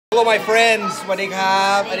Hello my friends สวัสดีครั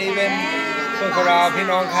บอันนี้เป็นเพื่อนของเราพี่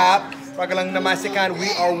น้องครับเรากำลังนมัสการ we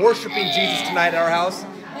are worshiping Jesus tonight at our house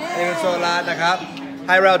อันนี้เป็นโซลาร์นะครับ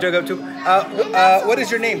Hi Rao เจอกับทุกwhat is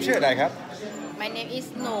your name ชื่ออะไรครับ My name is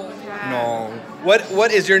Nong ค่ะ Nong what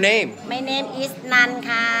is your name My name is Nan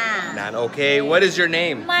ค่ะ Nan okay what is your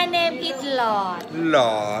name My name is Lord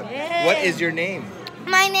Lord what is your name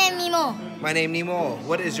My name Nemo My name Nemo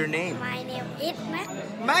what is your name My name is Mac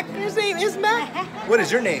Mac his name is Mac what is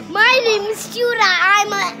your name My name is Judah.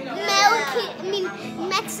 I'm a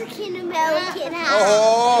Mexican American.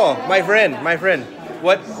 Oh my friend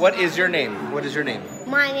what is your name what is your name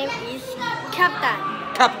My name is Captain.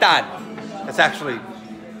 Kaptan that's actually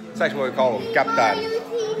what we call him Kaptan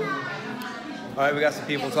alright we got some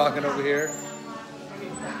people talking over here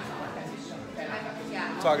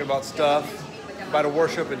talking about stuff about to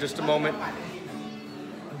worship in just a moment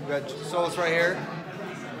we got souls right here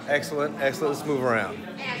excellent let's move around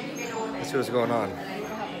let's see what's going on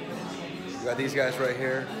we got these guys right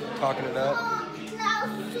here talking it up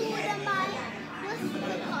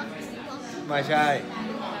my chai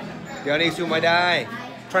เดี๋ยวนี้สู้ไม่ได้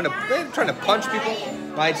trying to punch people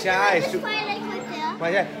my chai my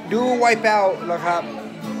chai do wipe out แล้วครับ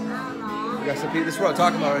we got some people this is what I'm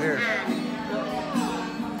talking about right here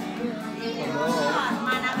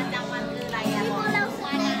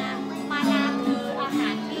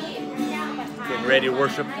getting ready to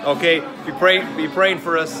worship okay be praying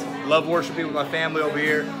for us love worshiping with my family over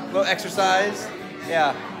here a little exercise yeah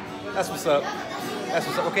that's what's up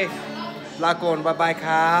okay ลาก่อน bye bye ค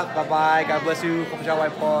รับ bye bye God bless you ขอบคุณเจ้าไว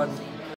พร